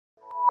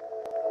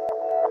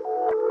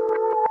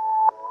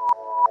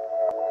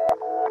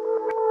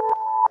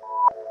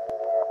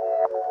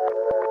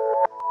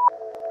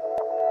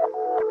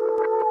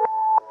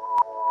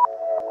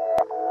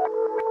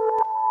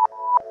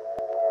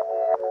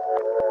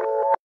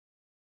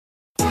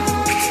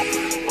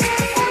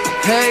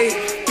Hey,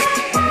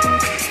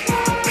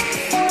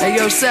 hey,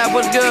 yo, Sap,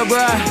 what's good,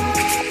 bruh?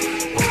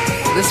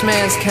 This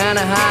man's kinda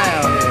high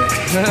out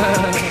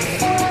here.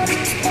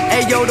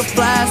 Hey, yo, the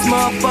flyest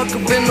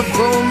motherfucker in the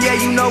room, yeah,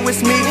 you know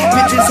it's me.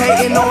 Bitches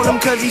hating on him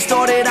cause he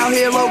started out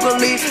here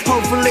locally.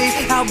 Hopefully,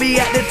 I'll be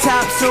at the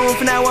top soon.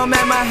 For now, I'm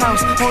at my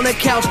house, on the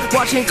couch,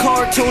 watching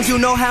cartoons. You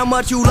know how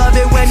much you love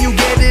it when you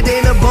get it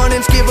in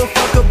abundance. Give a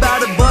fuck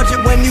about a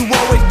budget when you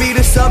always be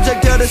the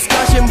subject of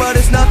discussion. But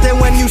it's nothing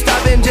when you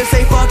stop and just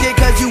say fuck it.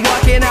 Cause you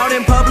walking out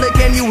in public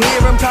and you hear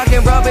him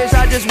talking rubbish.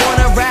 I just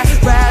wanna ride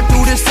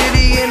through the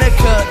city in a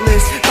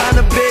cutlass. Find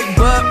a big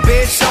butt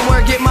bitch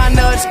somewhere, get my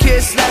nuts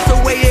kissed. That's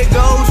the way it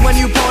goes when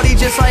you party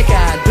just like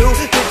I do.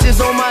 Bitches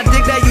on my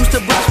dick that used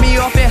to brush me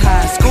off in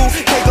high school.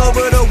 Take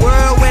over the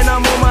world when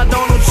I'm on my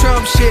Donald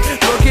Trump shit.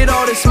 Look at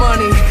all this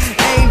money,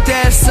 ain't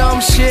that some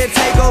shit?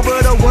 Take over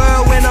the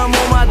world when I'm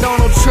on my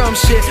Donald Trump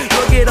shit.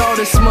 Look at all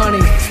this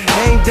money,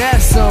 ain't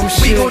that some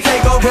shit? We gon'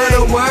 take over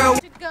the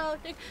world.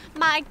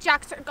 My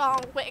jocks are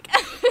gone quick.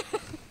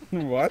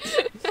 What?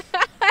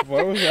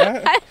 What was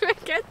that? I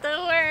forget the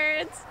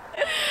words.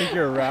 Think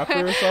you're a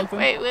rapper or something?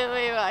 Wait,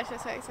 watch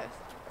this.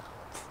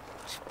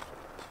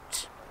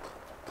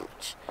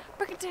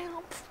 Break it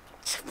down.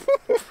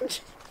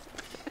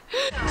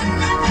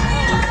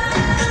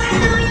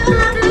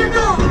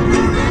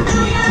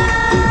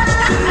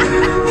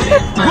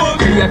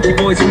 Teriyaki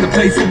boys in the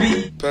place to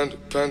be. Panda,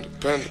 panda,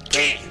 panda,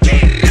 panda.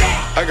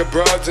 I got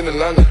broads in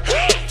Atlanta,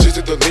 just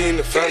to the lean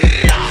the family.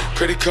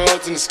 Credit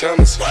cards in the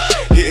scammers,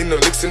 hitting the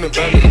licks in the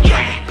van.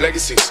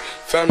 Legacies,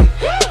 family,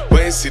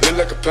 wait and see, look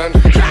like a panda.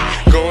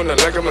 Going out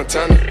like a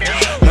Montana,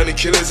 honey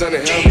killers on the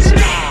helmets.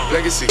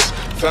 Legacies,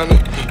 family,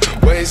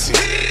 wait and see,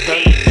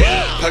 family.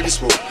 Pockets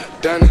full,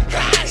 Danny,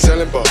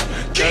 selling ball,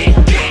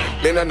 candy.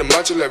 Man on the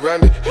macho like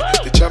Randy,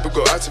 the chopper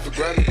go out to for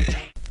granted.